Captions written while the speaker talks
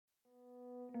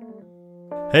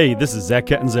Hey, this is Zach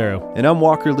Catanzaro. And I'm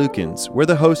Walker Lukens. We're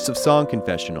the hosts of Song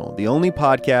Confessional, the only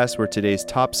podcast where today's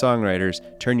top songwriters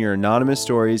turn your anonymous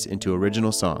stories into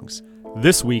original songs.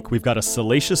 This week, we've got a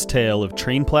salacious tale of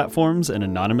train platforms and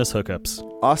anonymous hookups.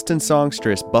 Austin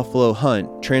songstress Buffalo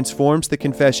Hunt transforms the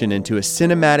confession into a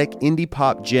cinematic indie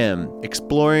pop gem,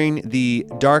 exploring the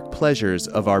dark pleasures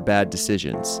of our bad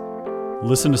decisions.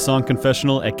 Listen to Song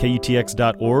Confessional at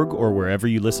KUTX.org or wherever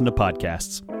you listen to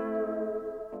podcasts.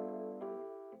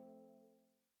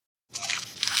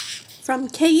 From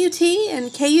KUT and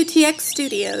KUTX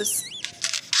Studios.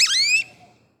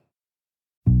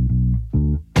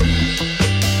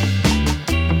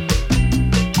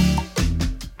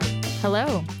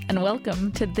 Hello, and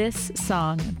welcome to This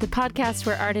Song, the podcast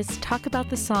where artists talk about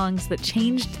the songs that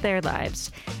changed their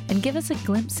lives and give us a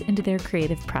glimpse into their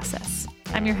creative process.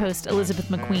 I'm your host, Elizabeth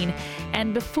McQueen,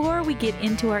 and before we get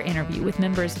into our interview with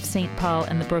members of St. Paul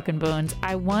and the Broken Bones,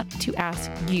 I want to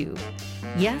ask you,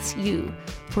 yes, you,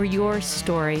 for your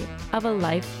story of a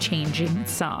life-changing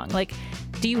song. Like,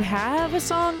 do you have a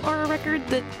song or a record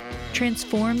that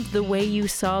transformed the way you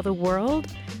saw the world?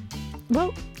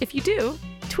 Well, if you do,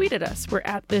 tweet at us. We're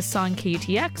at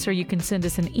ThisSongKUTX, or you can send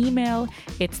us an email.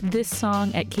 It's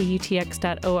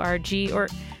thissong@KUTX.org, or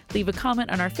leave a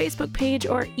comment on our Facebook page,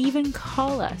 or even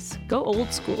call us. Go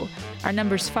old school. Our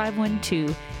number's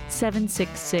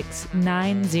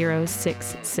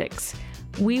 512-766-9066.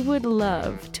 We would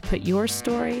love to put your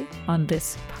story on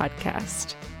this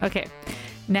podcast. Okay,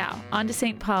 now on to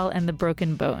St. Paul and the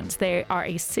Broken Bones. They are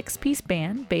a 6-piece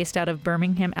band based out of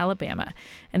Birmingham, Alabama,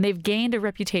 and they've gained a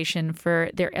reputation for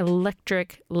their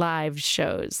electric live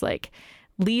shows. Like,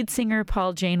 lead singer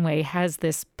Paul Janeway has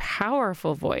this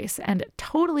powerful voice and a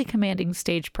totally commanding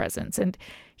stage presence, and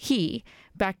he,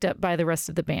 backed up by the rest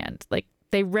of the band, like,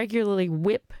 they regularly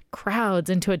whip crowds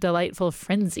into a delightful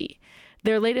frenzy.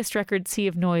 Their latest record, Sea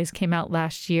of Noise, came out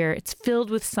last year. It's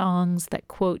filled with songs that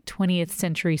quote 20th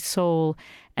century soul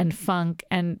and funk,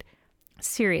 and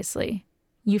seriously,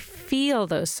 you feel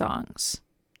those songs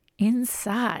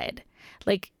inside,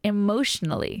 like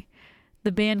emotionally.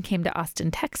 The band came to Austin,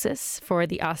 Texas for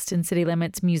the Austin City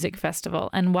Limits Music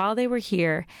Festival, and while they were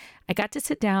here, I got to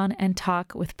sit down and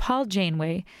talk with Paul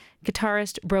Janeway,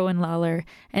 guitarist Rowan Lawler,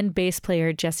 and bass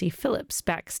player Jesse Phillips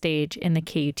backstage in the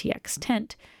KUTX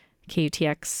tent.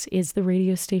 KUTX is the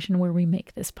radio station where we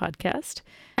make this podcast.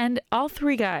 And all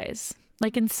three guys,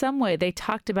 like, in some way, they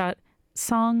talked about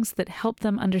songs that help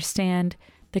them understand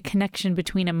the connection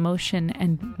between emotion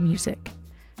and music.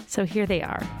 So here they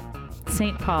are,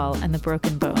 St. Paul and the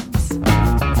Broken Bones.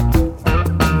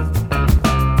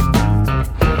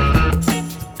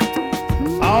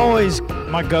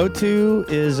 My go-to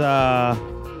is I've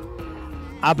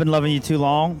Been Loving You Too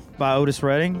Long by Otis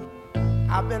Redding.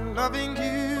 I've been loving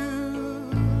you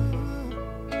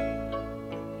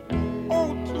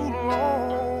too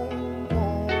long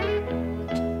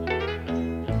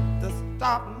to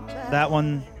stop now. That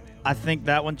one, I think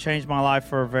that one changed my life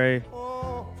for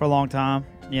a long time.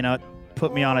 You know, it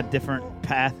put me on a different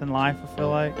path in life, I feel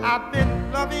like. I've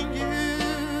been loving you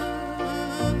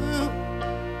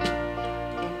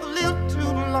a little too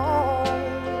long.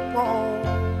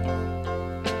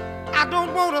 I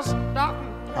don't want to stop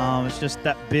now. It's just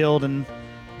that build, and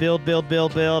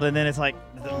then it's like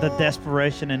the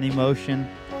desperation and emotion.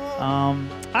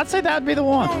 I'd say that would be the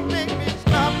one. Don't make me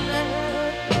stop now.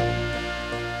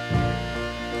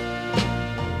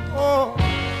 Oh,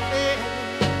 hey,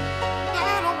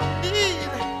 down on my knees,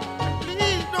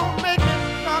 please don't make me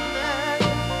stop now.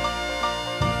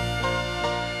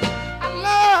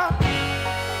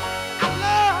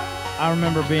 I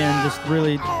remember being just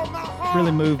really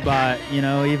moved by it, you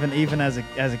know, even as a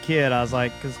kid. I was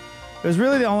like, because it was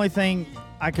really the only thing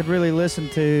I could really listen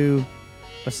to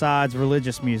besides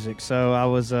religious music. So I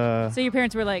was So your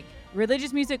parents were like,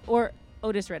 religious music or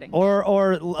Otis Redding?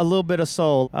 or a little bit of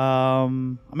soul. I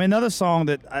mean, another song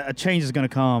that a change is gonna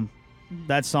come.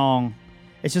 That song,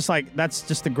 it's just like, that's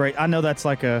just a great. I know that's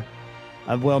like a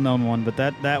well-known one, but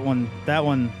that one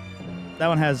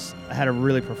has had a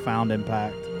really profound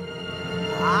impact.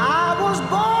 I was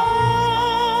born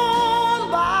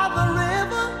by the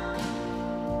river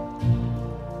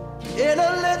in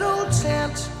a little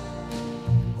tent.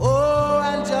 Oh,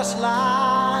 and just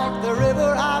like the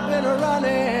river, I've been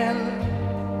running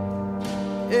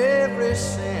ever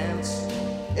since.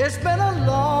 It's been a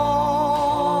long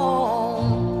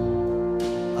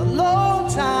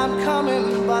time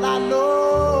coming, but I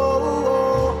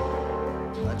know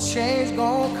a change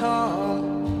gonna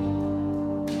come.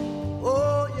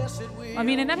 Oh, yes it will. I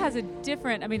mean, and that has a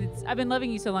different, I've Been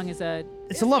Loving You So Long is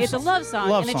It's a love It's song. a love song.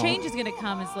 Love and song. A Change Is Gonna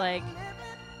Come is like,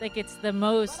 like it's the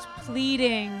most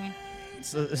pleading.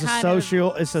 It's a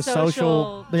social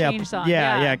change song.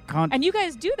 Yeah. And you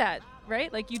guys do that,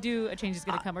 right? Like you do A Change Is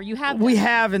Gonna Come, or you have. We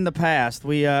have in the past.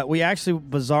 We actually,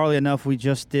 bizarrely enough, we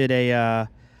just did a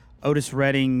Otis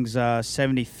Redding's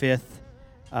 75th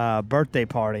birthday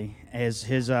party. His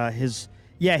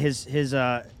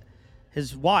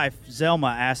wife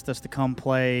Zelma asked us to come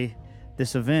play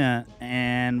this event,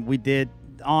 and we did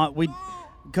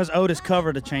because Otis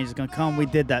covered A Change Is Gonna Come. We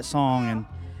did that song, and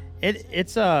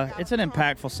it's an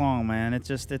impactful song, man. It's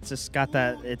just got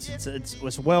that.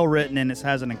 It's well written, and it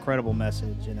has an incredible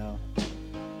message, you know.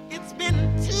 It's been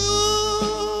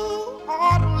too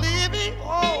hard living,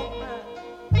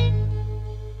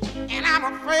 and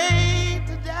I'm afraid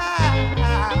to die.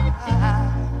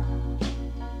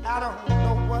 I don't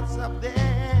know what's up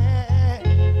there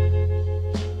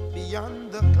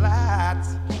beyond the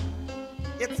clouds.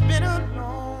 It's been a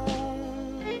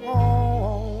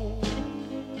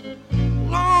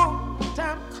long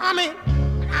time coming.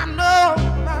 I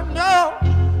know,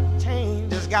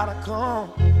 change has gotta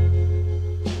come.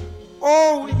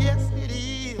 Oh, yes, it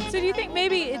is. So do you think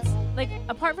maybe it's, like,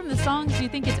 apart from the songs, do you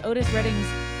think it's Otis Redding's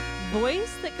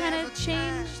voice that kind of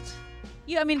changed?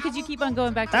 I mean, because you keep on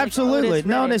going back to absolutely. Like, Otis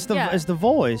No, Redding. it's the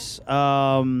voice.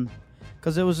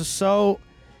 Because it was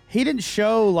he didn't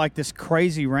show like this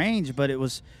crazy range, but it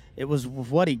was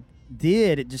what he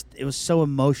did. It was so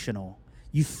emotional.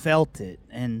 You felt it,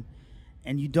 and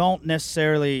you don't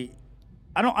necessarily.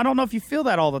 I don't know if you feel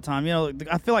that all the time. You know,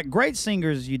 I feel like great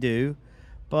singers you do,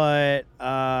 but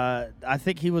I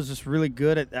think he was just really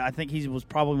good at. I think he was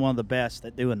probably one of the best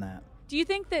at doing that. Do you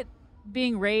think that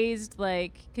being raised,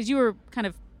 like, because you were kind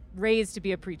of raised to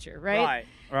be a preacher, right?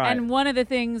 Right. And one of the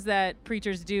things that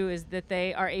preachers do is that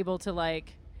they are able to,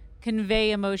 like, convey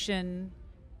emotion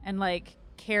and, like,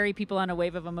 carry people on a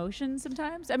wave of emotion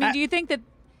sometimes. I mean, do you think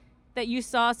that you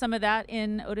saw some of that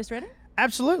in Otis Redding?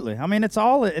 Absolutely. I mean, it's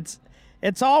all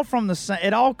from the same.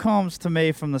 It all comes to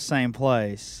me from the same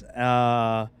place,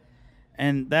 and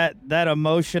that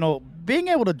emotional, being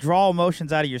able to draw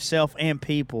emotions out of yourself and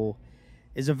people,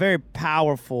 is a very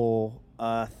powerful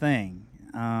thing.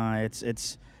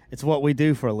 It's what we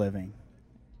do for a living,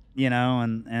 you know,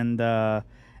 and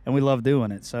we love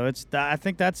doing it. So I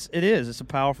think it's a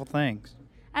powerful thing.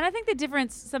 And I think the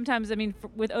difference sometimes, I mean,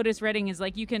 with Otis Redding is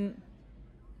like doing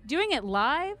it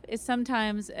live is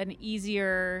sometimes an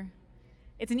easier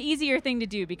thing to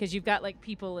do because you've got like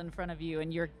people in front of you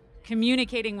and you're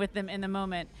communicating with them in the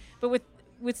moment. But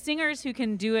with singers who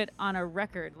can do it on a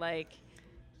record, like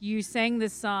you sang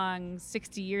this song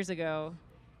 60 years ago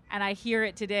and I hear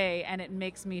it today and it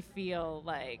makes me feel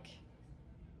like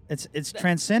it's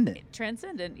transcendent.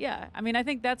 Transcendent, yeah. I mean, I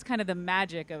think that's kind of the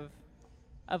magic of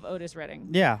Otis Redding.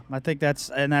 Yeah, I think that's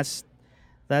the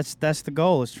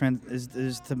goal is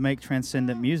to make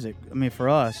transcendent music. I mean, for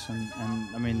us, and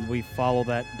I mean, we follow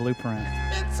that blueprint.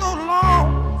 It's been so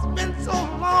long,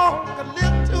 I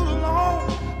lived too long,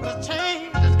 but a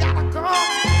change has gotta come.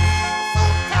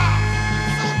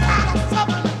 So tired of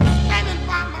suffering, standing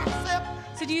by myself.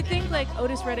 So do you think like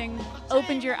Otis Redding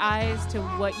opened your eyes to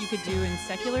what you could do in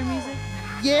secular music?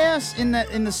 Yes, in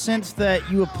the sense that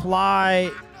you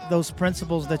apply those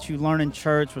principles that you learn in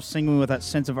church with singing with that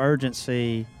sense of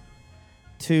urgency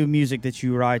to music that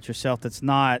you write yourself that's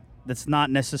not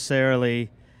necessarily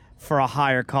for a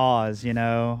higher cause, you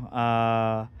know.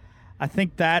 I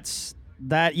think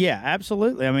yeah,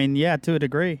 absolutely. I mean, yeah, to a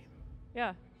degree.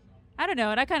 Yeah. I don't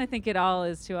know, and I kind of think it all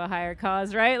is to a higher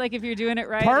cause, right? Like if you're doing it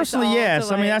right. Personally,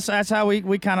 yes. I mean, that's how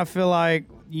we kind of feel like,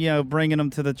 you know, bringing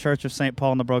them to the Church of St.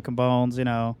 Paul and the Broken Bones, you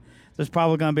know. There's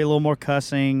probably going to be a little more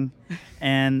cussing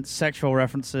and sexual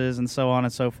references and so on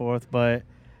and so forth, but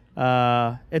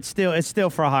it's still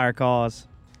for a higher cause.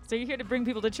 So you're here to bring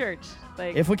people to church,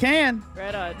 like if we can.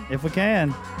 Right on. If we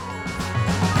can.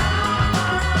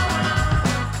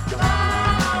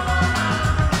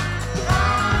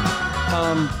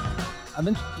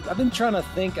 I've been trying to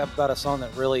think about a song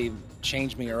that really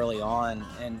changed me early on,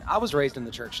 and I was raised in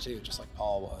the church too, just like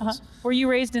Paul was. Uh-huh. Were you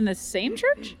raised in the same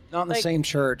church? Not in the same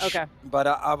church. Okay. But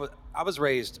I was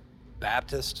raised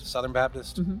Baptist, Southern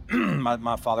Baptist. Mm-hmm.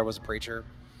 my father was a preacher,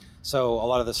 so a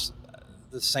lot of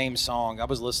the same song. I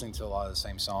was listening to a lot of the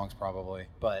same songs probably.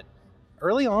 But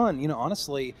early on, you know,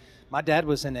 honestly, my dad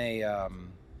was in a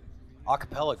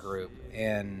cappella group,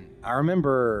 and I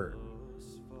remember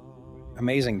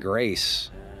Amazing Grace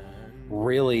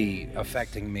really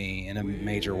affecting me in a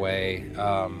major way,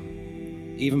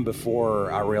 even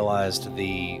before I realized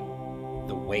the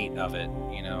weight of it,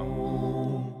 you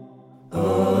know.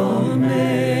 Amazing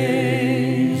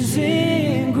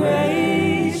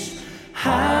grace,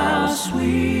 how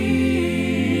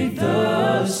sweet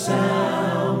the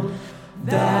sound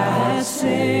that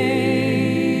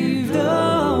saved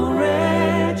a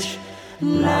wretch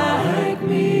like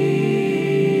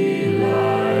me,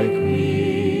 like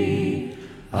me.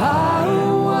 I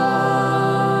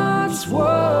once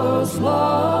was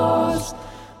lost,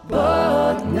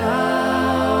 but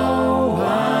now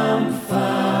I'm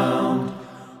found.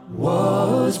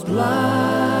 Was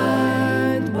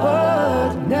blind,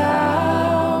 but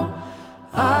now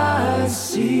I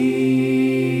see.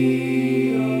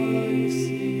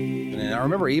 And I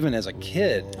remember even as a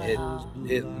kid,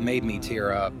 it made me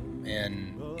tear up,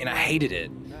 and I hated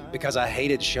it because I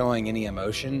hated showing any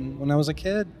emotion when I was a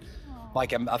kid.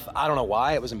 Like I don't know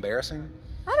why, it was embarrassing.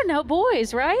 I don't know,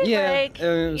 boys, right? Yeah, Like,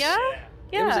 yeah.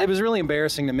 It was really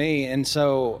embarrassing to me, and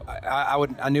so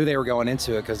I knew they were going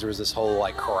into it because there was this whole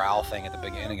like chorale thing at the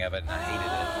beginning of it, and I hated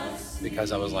it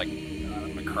because I was like,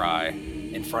 I'm gonna cry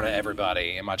in front of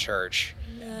everybody in my church.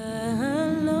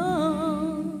 Alone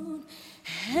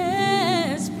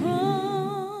has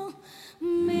promised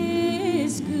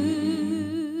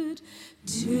good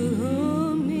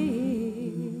to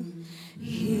me.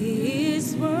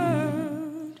 His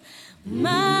word,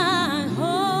 my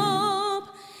hope,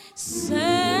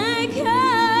 secures.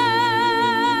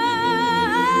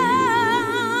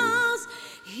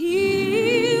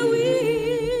 He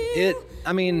will.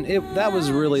 That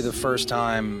was really the first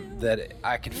time that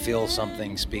I could feel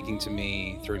something speaking to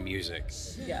me through music.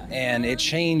 Yeah. And it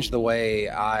changed the way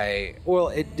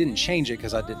it didn't change it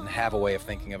because I didn't have a way of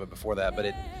thinking of it before that, but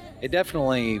it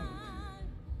definitely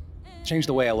changed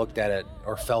the way I looked at it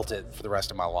or felt it for the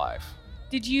rest of my life.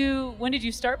 When did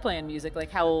you start playing music?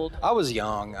 Like how old? I was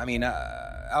young.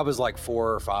 I was like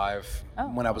 4 or 5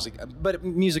 when I was, but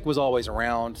music was always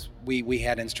around. We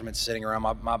had instruments sitting around.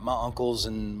 My uncles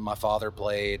and my father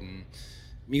played, and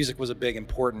music was a big,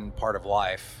 important part of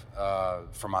life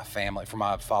for my family, for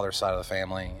my father's side of the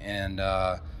family. And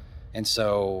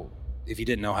so if you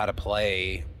didn't know how to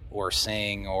play or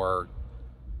sing, or,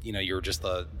 you were just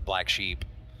the black sheep.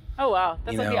 Oh, wow.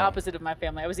 That's like the opposite of my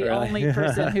family. I was the only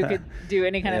person who could do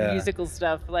any kind of musical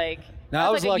stuff. Like, no, I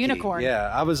was was like lucky. a unicorn. Yeah,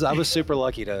 I was super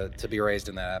lucky to be raised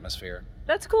in that atmosphere.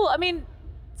 That's cool. I mean,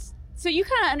 so you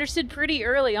kind of understood pretty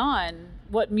early on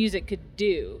what music could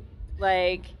do.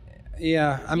 Like,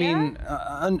 yeah,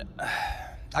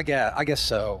 I guess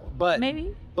so. But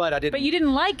maybe. But I didn't. But you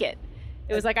didn't like it.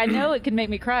 It was like, I know it could make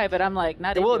me cry, but I'm like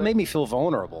not. Well, it made me feel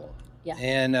vulnerable. Yeah.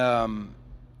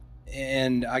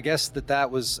 And I guess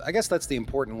that's the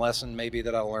important lesson maybe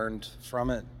that I learned from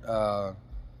it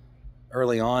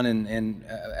early on, and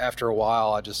after a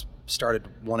while I just started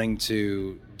wanting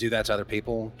to do that to other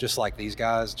people, just like these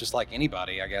guys, just like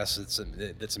anybody, I guess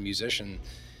that's a musician.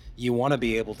 You want to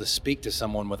be able to speak to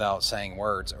someone without saying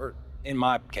words, or in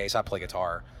my case, I play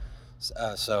guitar.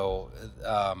 That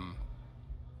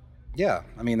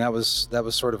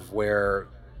was sort of where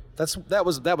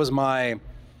that was my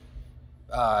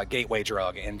gateway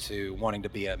drug into wanting to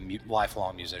be a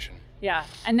lifelong musician. Yeah.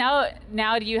 And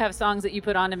now do you have songs that you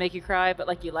put on to make you cry, but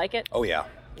like you like it? Oh yeah,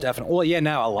 definitely. Well, yeah,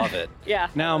 now I love it. Yeah.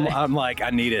 Now I'm like, I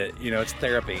need it. It's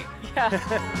therapy. Yeah.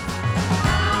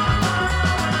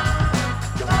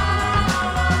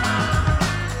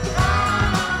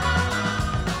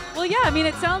 Well, yeah,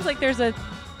 it sounds like there's a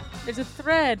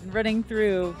thread running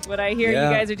through what I hear you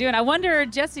guys are doing. I wonder,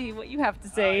 Jesse, what you have to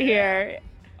say here.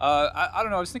 I don't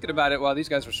know. I was thinking about it while these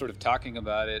guys were sort of talking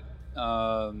about it.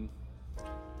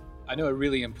 I know a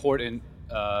really important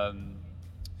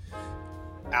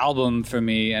album for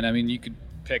me, and you could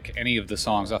pick any of the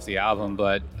songs off the album,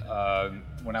 but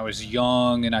when I was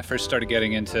young and I first started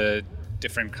getting into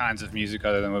different kinds of music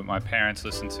other than what my parents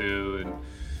listened to, and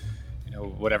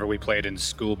whatever we played in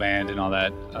school band and all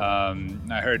that,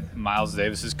 I heard Miles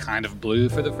Davis's Kind of Blue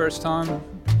for the first time.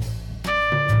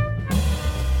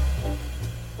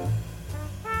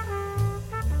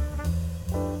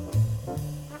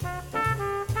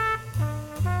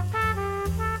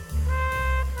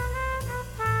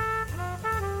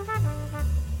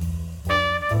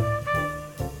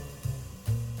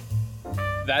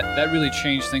 That really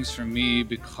changed things for me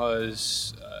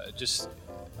because just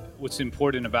what's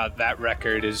important about that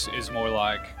record is more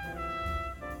like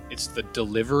it's the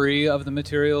delivery of the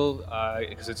material,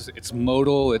 because it's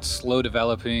modal, it's slow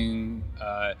developing,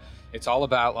 it's all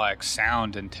about like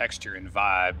sound and texture and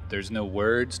vibe. There's no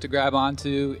words to grab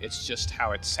onto, it's just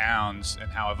how it sounds and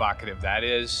how evocative that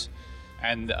is.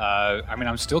 And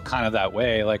I'm still kind of that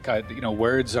way, like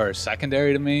words are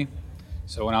secondary to me.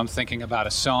 So when I'm thinking about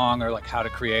a song or like how to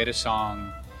create a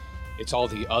song, it's all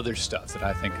the other stuff that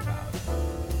I think about.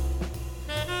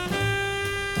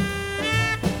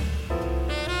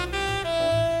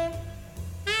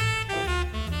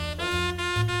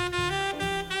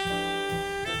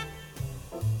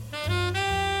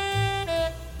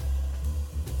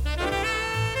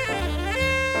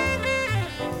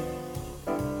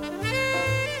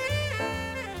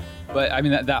 But I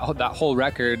mean, that whole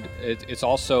record, it's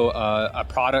also a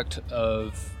product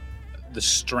of the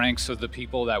strengths of the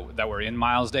people that were in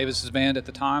Miles Davis's band at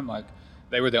the time. Like,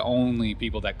 they were the only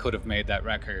people that could have made that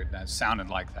record that sounded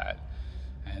like that.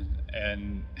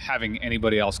 And having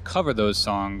anybody else cover those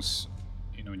songs,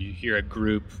 you know, when you hear a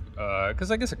group, because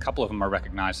I guess a couple of them are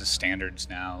recognized as standards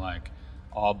now, like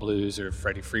All Blues or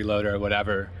Freddie Freeloader or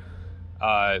whatever.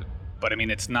 But I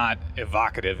mean, it's not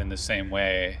evocative in the same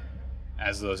way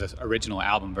as those original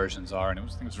album versions are, and I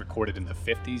think it was recorded in the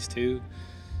 50s too.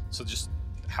 So just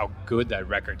how good that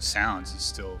record sounds is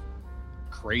still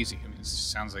crazy. I mean, it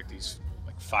sounds like these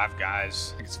like 5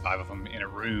 guys, I think it's 5 of them in a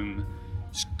room,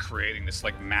 just creating this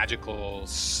like magical,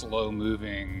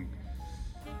 slow-moving,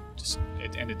 it's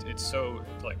so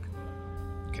like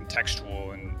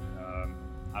contextual and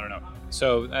I don't know.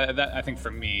 So that I think for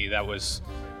me that was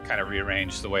kind of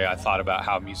rearranged the way I thought about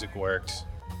how music worked.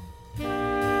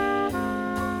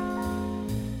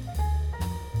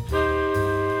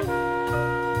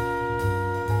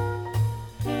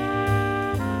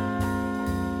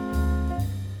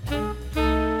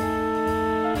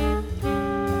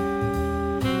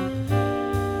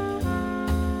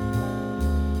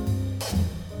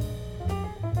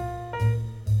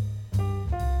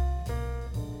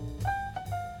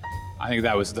 I think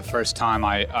that was the first time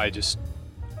I just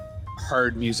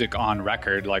heard music on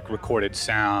record, like recorded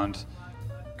sound,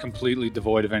 completely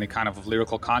devoid of any kind of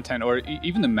lyrical content, or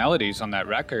even the melodies on that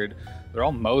record, they're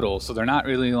all modal, so they're not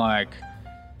really like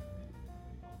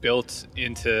built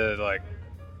into like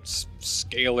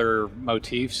scalar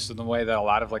motifs in the way that a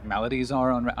lot of like melodies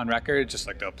are on record. Just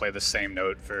like they'll play the same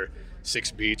note for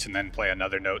 6 beats and then play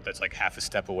another note that's like half a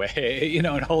step away, you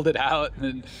know, and hold it out.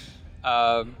 And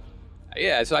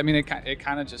yeah, so I mean, it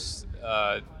kind of just,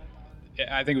 I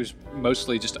think it was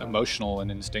mostly just emotional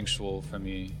and instinctual for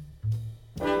me.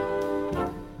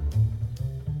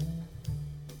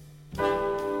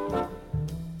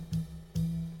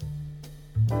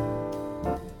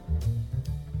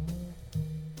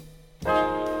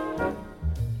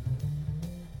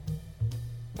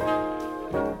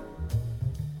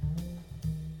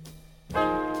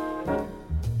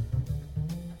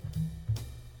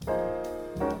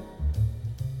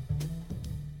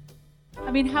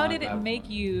 I mean, how did it make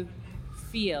you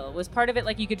feel? Was part of it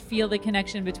like you could feel the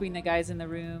connection between the guys in the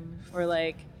room, or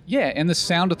like? Yeah, and the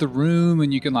sound of the room,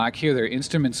 and you can like hear their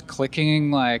instruments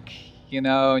clicking, like, you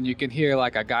know, and you can hear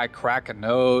like a guy crack a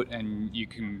note, and you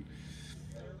can,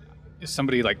 if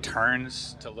somebody like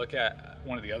turns to look at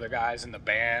one of the other guys in the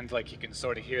band, like you can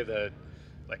sort of hear the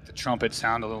trumpet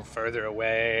sound a little further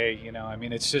away, you know. I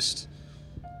mean, it's just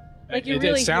like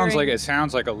it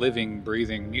sounds like a living,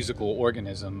 breathing musical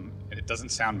organism, and it doesn't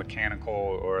sound mechanical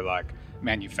or like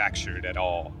manufactured at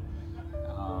all,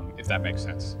 if that makes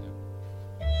sense.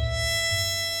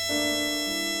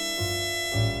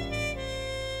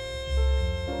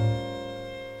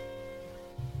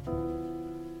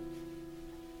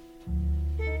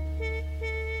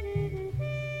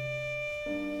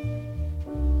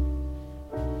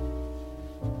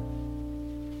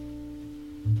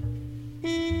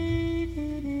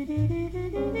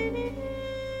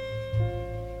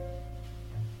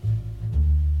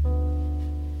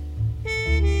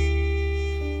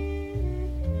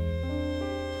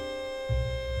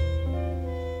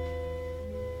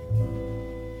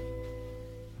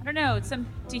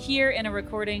 To hear in a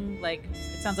recording, like,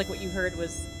 it sounds like what you heard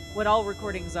was what all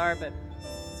recordings are, but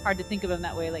it's hard to think of them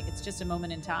that way. Like, it's just a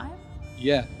moment in time.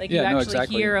 Yeah. Like, you actually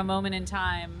exactly. hear a moment in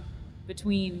time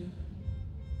between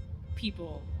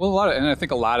people. Well, and I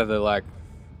think a lot of the, like,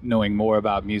 knowing more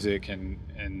about music and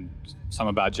some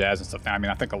about jazz and stuff. I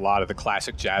mean, I think a lot of the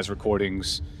classic jazz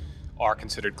recordings are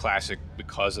considered classic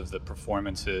because of the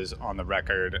performances on the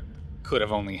record could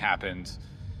have only happened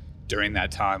during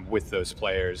that time with those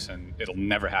players, and it'll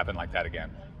never happen like that again.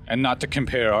 And not to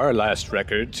compare our last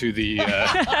record to the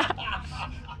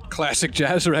classic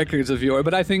jazz records of yore,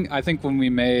 but I think when we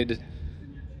made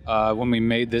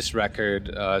this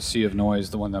record, Sea of Noise,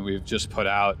 the one that we've just put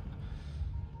out,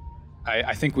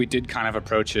 I think we did kind of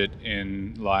approach it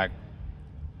in like,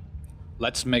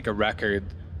 let's make a record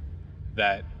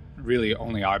that really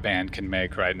only our band can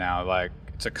make right now. Like,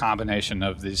 it's a combination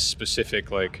of these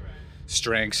specific like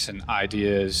strengths and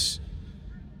ideas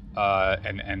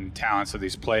and talents of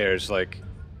these players. Like,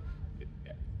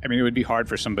 I mean, it would be hard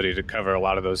for somebody to cover a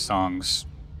lot of those songs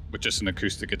with just an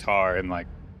acoustic guitar and like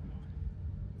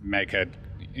make a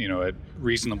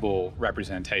reasonable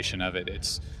representation of it.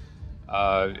 It's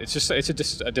just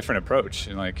a different approach,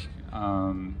 and like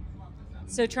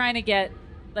so trying to get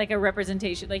like a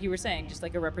representation, like you were saying, just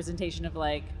like a representation of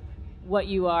like what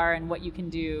you are and what you can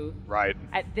do Right.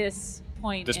 at this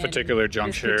point. This in particular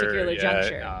juncture. This particular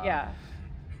juncture. Yeah.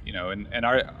 You know, and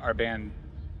our band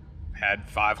had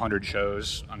 500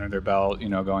 shows under their belt, you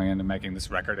know, going into making this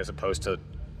record as opposed to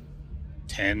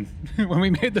 10 when we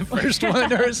made the first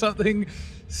one or something.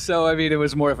 So, I mean, it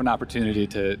was more of an opportunity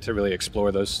to really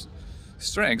explore those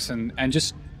strengths and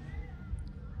just,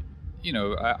 you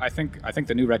know, I think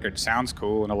the new record sounds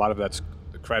cool, and a lot of that's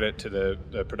credit to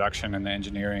the production and the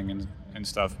engineering and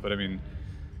stuff. But I mean,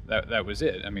 that was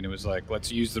it. I mean, it was like,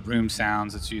 let's use the room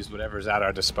sounds, let's use whatever's at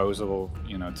our disposal,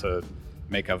 you know, to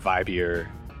make a vibier,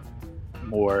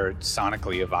 more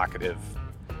sonically evocative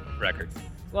record.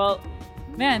 Well,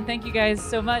 man, thank you guys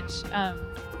so much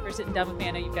for sitting down with me.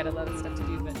 I know you've got a lot of stuff to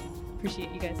do, but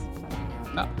appreciate you guys.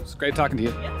 No, it's great talking to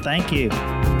you. Yeah. Thank you.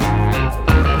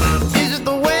 Is it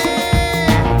the way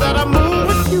that I move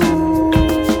with you?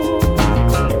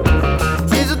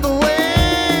 Is it the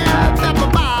way that my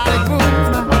body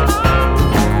moves?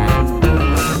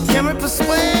 Can we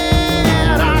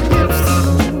persuade our hips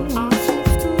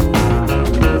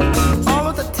all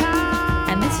of the time?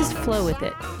 And this is Flow With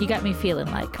It, You Got Me Feeling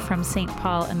Like, from St.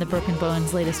 Paul and the Broken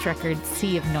Bones' latest record,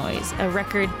 Sea of Noise, a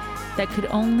record that could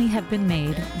only have been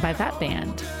made by that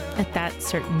band at that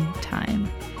certain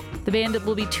time. The band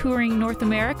will be touring North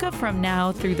America from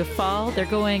now through the fall. They're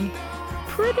going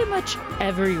pretty much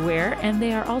everywhere, and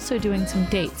they are also doing some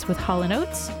dates with Hall &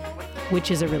 Oates,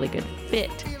 which is a really good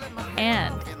fit.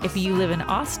 And if you live in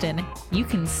Austin, you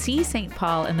can see St.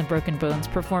 Paul and the Broken Bones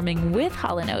performing with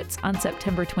Hall & Oates on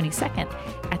September 22nd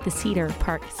at the Cedar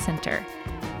Park Center.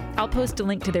 I'll post a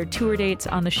link to their tour dates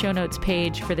on the show notes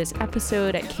page for this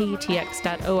episode at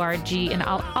kutx.org, and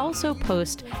I'll also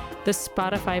post the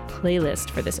Spotify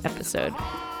playlist for this episode.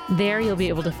 There you'll be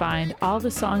able to find all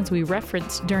the songs we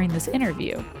referenced during this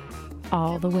interview,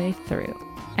 all the way through.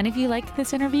 And if you liked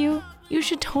this interview, you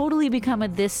should totally become a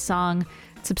This Song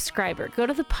subscriber. Go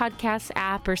to the podcast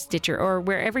app or Stitcher or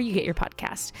wherever you get your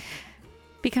podcast.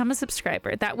 Become a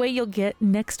subscriber. That way you'll get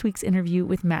next week's interview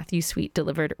with Matthew Sweet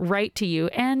delivered right to you.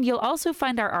 And you'll also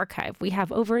find our archive. We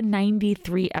have over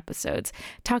 93 episodes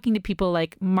talking to people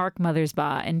like Mark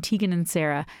Mothersbaugh and Tegan and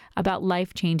Sarah about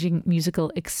life-changing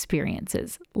musical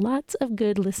experiences. Lots of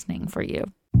good listening for you.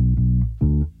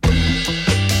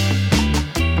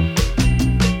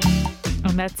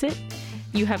 And that's it.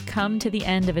 You have come to the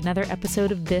end of another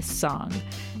episode of This Song.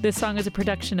 This Song is a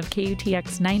production of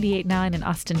KUTX 98.9 in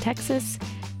Austin, Texas.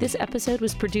 This episode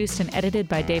was produced and edited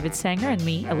by David Sanger and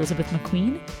me, Elizabeth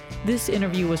McQueen. This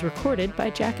interview was recorded by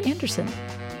Jack Anderson.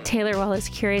 Taylor Wallace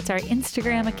curates our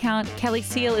Instagram account. Kelly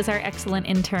Seal is our excellent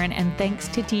intern. And thanks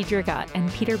to Deidre Gott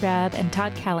and Peter Babb and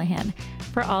Todd Callahan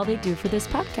for all they do for this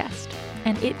podcast.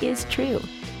 And it is true.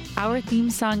 Our theme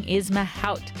song is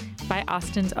Mahout by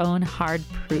Austin's own Hard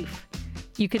Proof.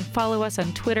 You can follow us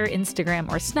on Twitter, Instagram,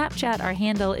 or Snapchat. Our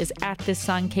handle is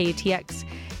 @ThisSongKUTX.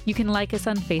 You can like us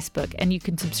on Facebook, and you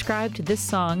can subscribe to This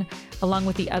Song along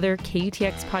with the other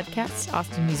KUTX podcasts,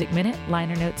 Austin Music Minute,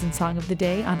 Liner Notes, and Song of the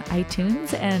Day on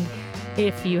iTunes. And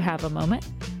if you have a moment,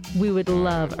 we would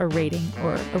love a rating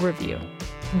or a review.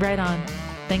 Right on.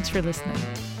 Thanks for listening.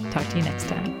 Talk to you next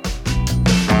time.